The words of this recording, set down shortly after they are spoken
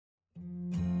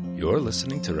You're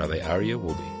listening to Rabbi Aryeh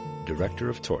Wolbe, Director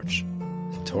of Torch,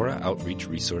 the Torah Outreach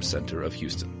Resource Center of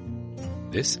Houston.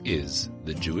 This is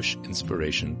the Jewish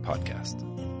Inspiration Podcast.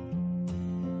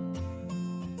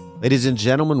 Ladies and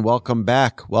gentlemen, welcome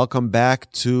back. Welcome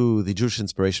back to the Jewish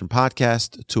Inspiration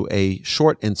Podcast, to a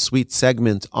short and sweet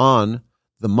segment on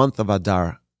the month of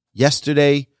Adar.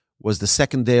 Yesterday was the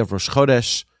second day of Rosh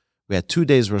Chodesh. We had 2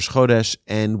 days Rosh Chodesh,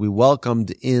 and we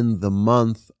welcomed in the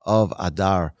month of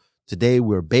Adar. Today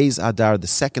we're Beis Adar, the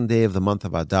second day of the month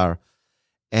of Adar.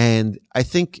 And I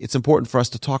think it's important for us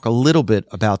to talk a little bit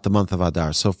about the month of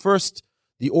Adar. So first,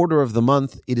 the order of the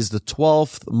month. It is the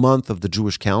 12th month of the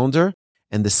Jewish calendar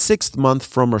and the 6th month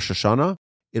from Rosh Hashanah.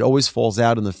 It always falls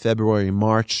out in the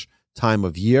February-March time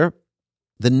of year.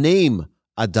 The name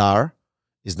Adar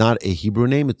is not a Hebrew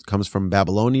name. It comes from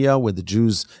Babylonia, where the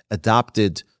Jews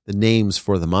adopted the names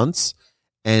for the months.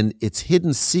 And its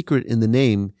hidden secret in the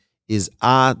name is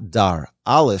Adar.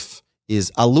 Aleph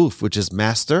is Aluf, which is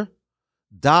master.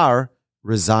 Dar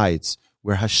resides,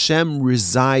 where Hashem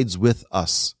resides with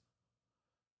us.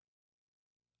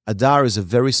 Adar is a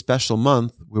very special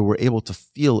month where we're able to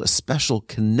feel a special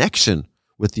connection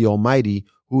with the Almighty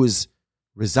who is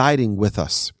residing with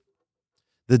us.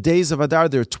 The days of Adar,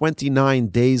 there are 29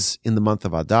 days in the month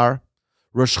of Adar.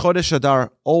 Rosh Chodesh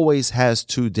Adar always has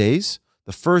 2 days,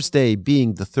 the first day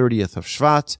being the 30th of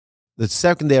Shvat, the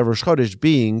second day of Rosh Chodesh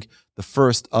being the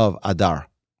 1st of Adar.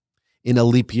 In a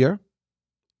leap year,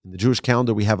 in the Jewish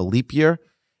calendar, we have a leap year,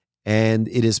 and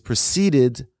it is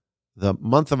preceded, the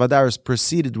month of Adar is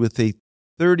preceded with a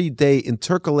 30-day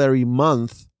intercalary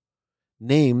month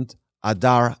named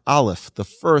Adar Aleph, the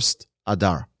first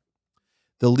Adar.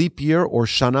 The leap year, or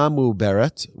Shana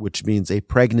Mu'beret, which means a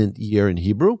pregnant year in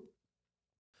Hebrew,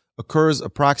 occurs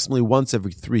approximately once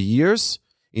every 3 years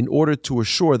in order to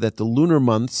assure that the lunar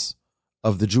months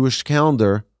of the Jewish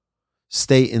calendar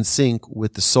stay in sync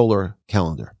with the solar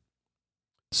calendar.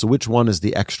 So which one is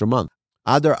the extra month?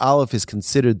 Adar Aleph is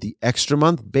considered the extra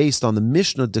month based on the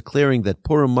Mishnah declaring that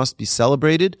Purim must be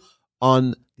celebrated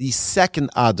on the second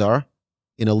Adar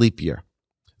in a leap year.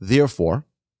 Therefore,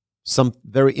 some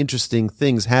very interesting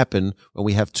things happen when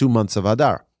we have 2 months of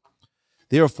Adar.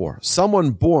 Therefore,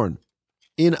 someone born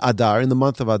in Adar, in the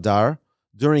month of Adar,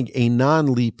 during a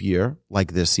non-leap year,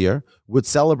 like this year, would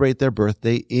celebrate their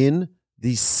birthday in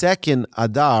the second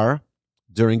Adar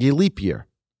during a leap year.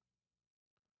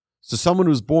 So someone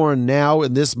who's born now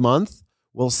in this month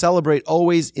will celebrate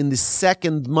always in the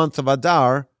second month of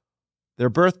Adar. Their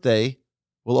birthday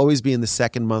will always be in the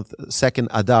second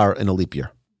Adar in a leap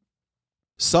year.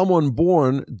 Someone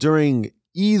born during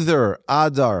either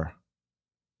Adar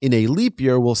in a leap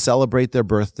year will celebrate their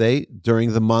birthday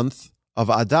during the month of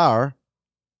Adar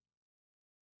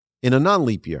in a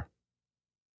non-leap year.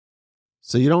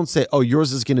 So you don't say, oh,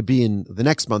 yours is going to be in the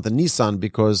next month in Nisan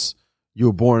because you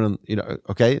were born,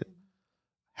 okay?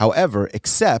 However,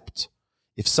 except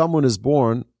if someone is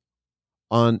born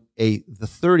on the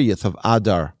 30th of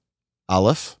Adar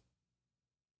Aleph,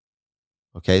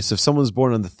 okay, so if someone's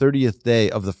born on the 30th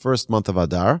day of the first month of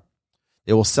Adar,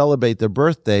 they will celebrate their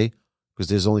birthday, because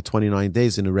there's only 29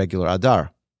 days in a regular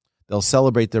Adar. They'll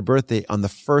celebrate their birthday on the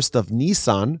 1st of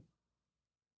Nisan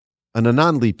on a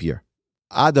non-leap year.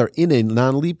 Adar in a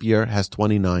non-leap year has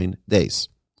 29 days.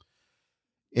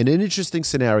 In an interesting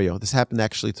scenario, this happened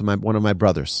actually to one of my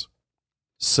brothers.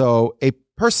 So a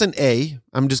person A,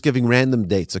 I'm just giving random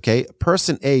dates, okay?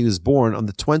 Person A was born on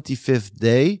the 25th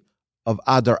day of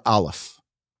Adar Aleph.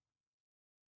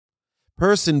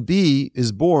 Person B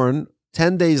is born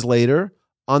 10 days later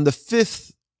on the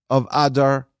 5th of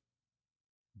Adar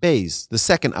Beis, the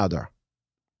second Adar.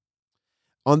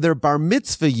 On their bar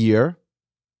mitzvah year,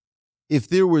 if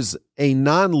there was a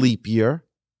non-leap year,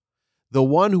 the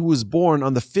one who was born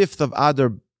on the 5th of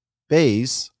Adar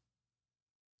Beis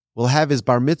will have his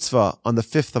bar mitzvah on the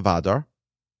 5th of Adar.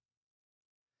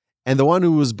 And the one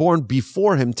who was born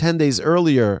before him 10 days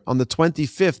earlier on the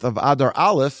 25th of Adar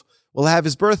Aleph will have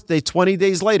his birthday 20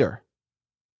 days later.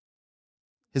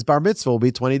 His bar mitzvah will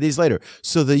be 20 days later.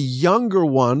 So the younger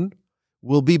one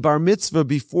will be bar mitzvah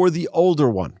before the older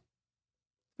one.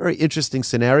 Very interesting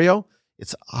scenario.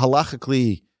 It's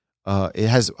halachically, it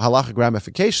has halachic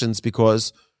ramifications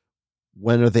because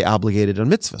when are they obligated on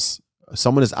mitzvahs?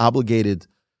 Someone is obligated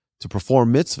to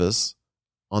perform mitzvahs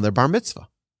on their bar mitzvah.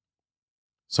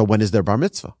 So when is their bar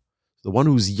mitzvah? The one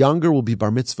who's younger will be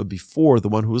bar mitzvah before the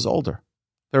one who is older.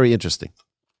 Very interesting.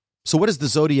 So what is the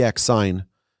zodiac sign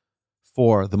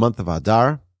for the month of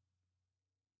Adar?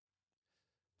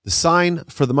 The sign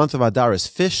for the month of Adar is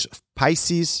fish,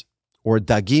 Pisces, or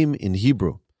Dagim in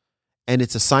Hebrew. And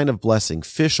it's a sign of blessing.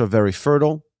 Fish are very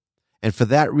fertile, and for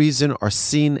that reason are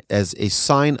seen as a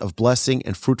sign of blessing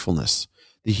and fruitfulness.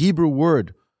 The Hebrew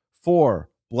word for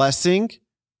blessing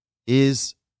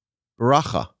is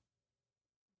baracha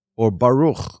or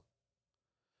baruch,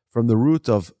 from the root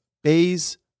of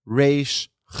Beis Reish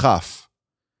Chaf.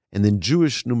 And in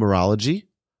Jewish numerology,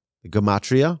 the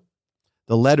gematria,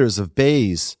 the letters of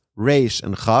Beis, Reish,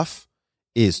 and Chaf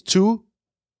is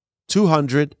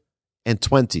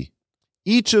 220.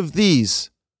 Each of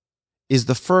these is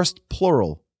the first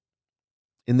plural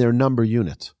in their number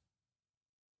unit.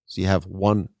 So you have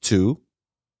 1, 2,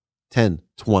 10,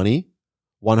 20,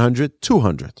 100,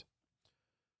 200.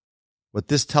 What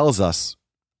this tells us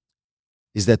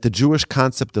is that the Jewish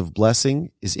concept of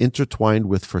blessing is intertwined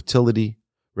with fertility,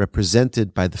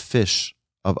 represented by the fish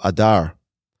of Adar.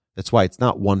 That's why it's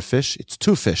not one fish, it's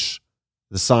two fish,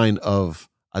 the sign of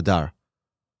Adar.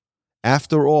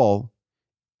 After all,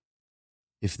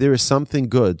 if there is something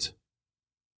good,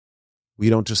 we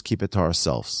don't just keep it to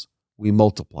ourselves. We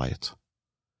multiply it.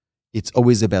 It's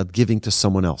always about giving to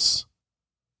someone else.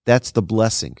 That's the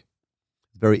blessing.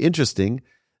 Very interesting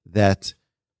that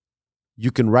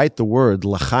you can write the word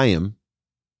l'chaim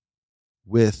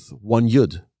with one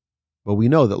yud, but we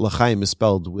know that l'chaim is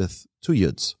spelled with two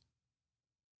yuds.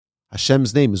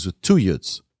 Hashem's name is with two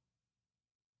yuds.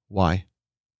 Why?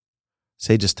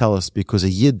 Sages tell us because a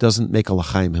yid doesn't make a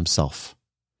l'chaim himself.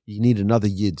 You need another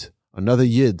yid, another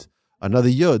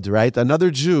yud, right? Another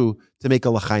Jew to make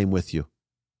a l'chaim with you.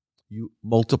 You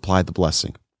multiply the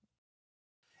blessing.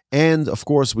 And, of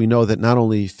course, we know that not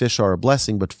only fish are a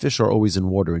blessing, but fish are always in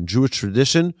water. In Jewish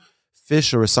tradition,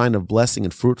 fish are a sign of blessing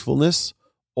and fruitfulness.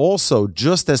 Also,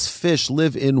 just as fish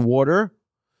live in water,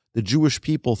 the Jewish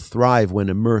people thrive when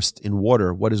immersed in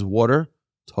water. What is water?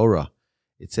 Torah.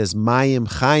 It says, Mayim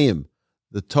Chayim.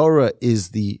 The Torah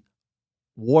is the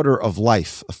water of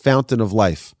life, a fountain of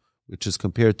life, which is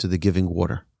compared to the giving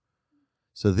water.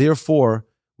 So therefore,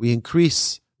 we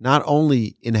increase not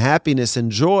only in happiness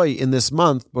and joy in this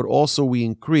month, but also we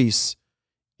increase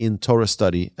in Torah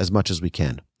study as much as we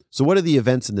can. So what are the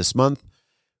events in this month?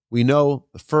 We know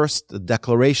the first, the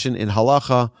declaration in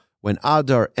Halacha, when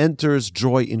Adar enters,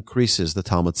 joy increases, the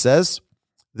Talmud says.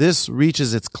 This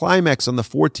reaches its climax on the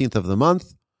 14th of the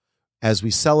month as we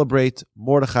celebrate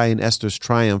Mordechai and Esther's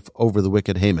triumph over the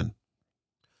wicked Haman.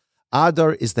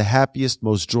 Adar is the happiest,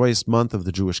 most joyous month of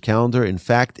the Jewish calendar. In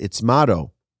fact, its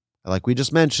motto, like we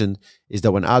just mentioned, is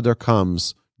that when Adar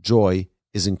comes, joy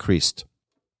is increased.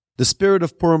 The spirit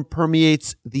of Purim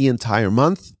permeates the entire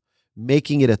month,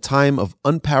 making it a time of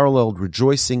unparalleled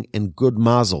rejoicing and good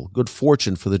mazel, good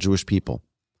fortune for the Jewish people.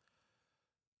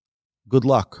 Good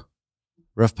luck.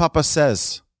 Rav Papa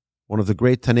says, one of the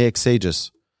great Tanaic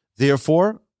sages,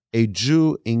 therefore, a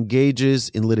Jew engages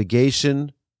in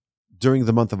litigation during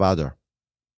the month of Adar.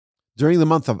 During the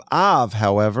month of Av,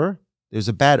 however, there's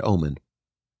a bad omen.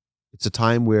 It's a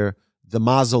time where the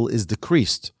mazel is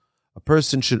decreased. A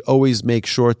person should always make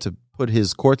sure to put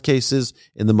his court cases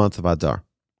in the month of Adar.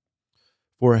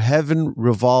 For heaven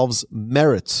revolves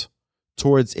merit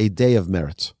towards a day of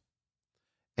merit,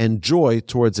 and joy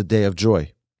towards a day of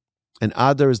joy. And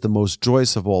Adar is the most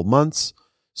joyous of all months,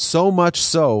 so much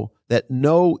so that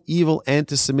no evil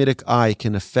anti-Semitic eye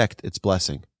can affect its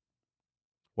blessing.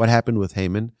 What happened with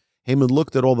Haman? Haman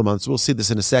looked at all the months. We'll see this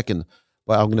in a second,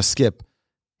 but I'm going to skip.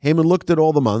 Haman looked at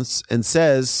all the months and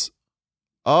says,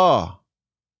 the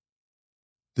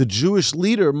Jewish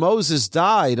leader Moses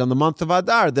died on the month of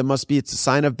Adar. It's a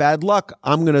sign of bad luck.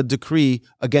 I'm going to decree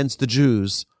against the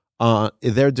Jews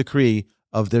their decree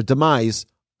of their demise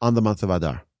on the month of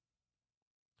Adar.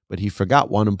 But he forgot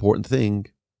one important thing.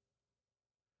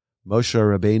 Moshe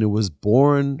Rabbeinu was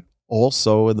born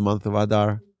also in the month of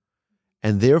Adar,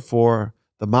 and therefore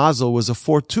the mazel was a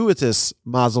fortuitous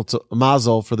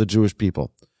mazel for the Jewish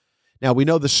people. Now, we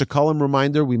know the shekalim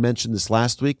reminder, we mentioned this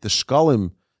last week, the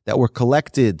shekalim that were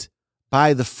collected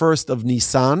by the 1st of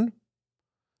Nisan,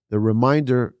 the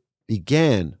reminder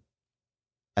began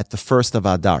at the 1st of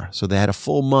Adar. So they had a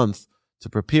full month to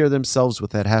prepare themselves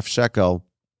with that half shekel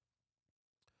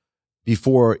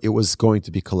before it was going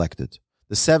to be collected.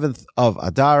 The 7th of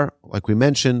Adar, like we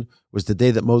mentioned, was the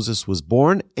day that Moses was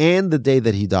born and the day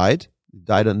that he died.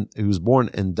 He was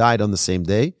born and died on the same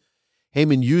day.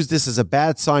 Haman used this as a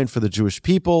bad sign for the Jewish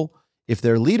people if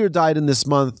their leader died in this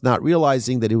month, not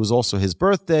realizing that it was also his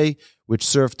birthday, which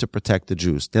served to protect the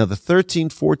Jews. Now, the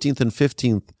 13th, 14th, and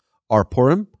 15th are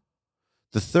Purim.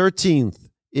 The 13th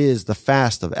is the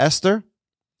fast of Esther.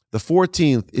 The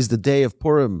 14th is the day of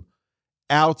Purim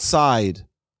outside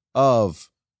of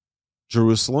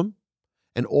Jerusalem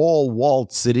and all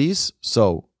walled cities.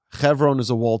 So Hebron is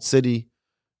a walled city.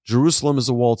 Jerusalem is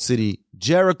a walled city.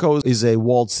 Jericho is a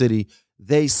walled city.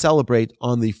 They celebrate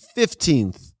on the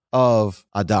 15th of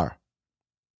Adar,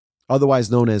 otherwise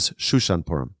known as Shushan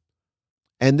Purim.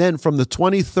 And then from the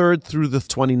 23rd through the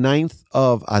 29th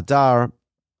of Adar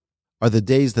are the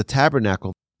days the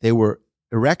tabernacle. They were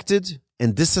erected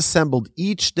and disassembled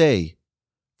each day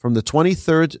from the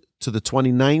 23rd to the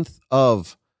 29th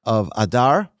of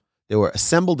Adar. They were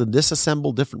assembled and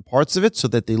disassembled different parts of it so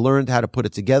that they learned how to put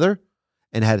it together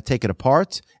and how to take it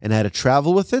apart and how to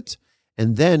travel with it.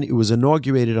 And then it was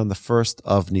inaugurated on the 1st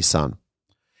of Nisan.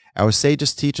 Our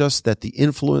sages teach us that the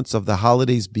influence of the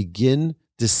holidays begin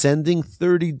descending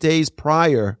 30 days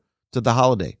prior to the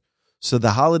holiday. So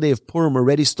the holiday of Purim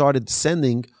already started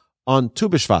descending on Tu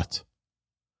B'Shvat.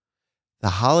 The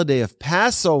holiday of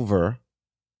Passover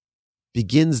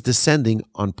begins descending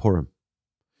on Purim,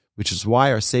 which is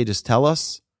why our sages tell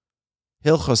us,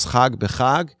 Hilchos Chag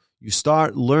B'Chag, you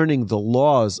start learning the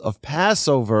laws of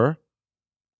Passover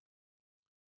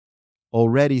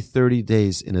already 30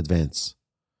 days in advance.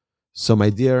 So my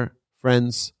dear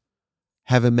friends,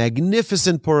 have a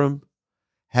magnificent Purim,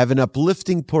 have an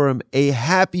uplifting Purim, a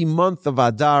happy month of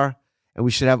Adar, and we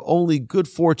should have only good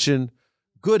fortune,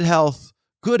 good health,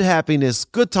 good happiness,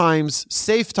 good times,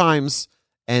 safe times,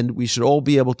 and we should all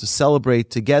be able to celebrate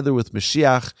together with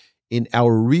Mashiach in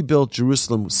our rebuilt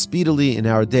Jerusalem speedily in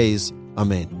our days.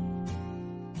 Amen.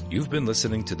 You've been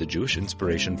listening to the Jewish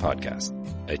Inspiration Podcast,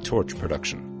 a Torch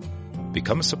production.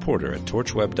 Become a supporter at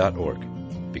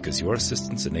torchweb.org because your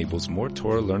assistance enables more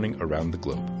Torah learning around the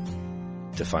globe.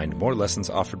 To find more lessons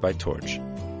offered by Torch,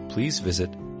 please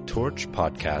visit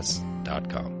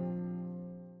torchpodcasts.com.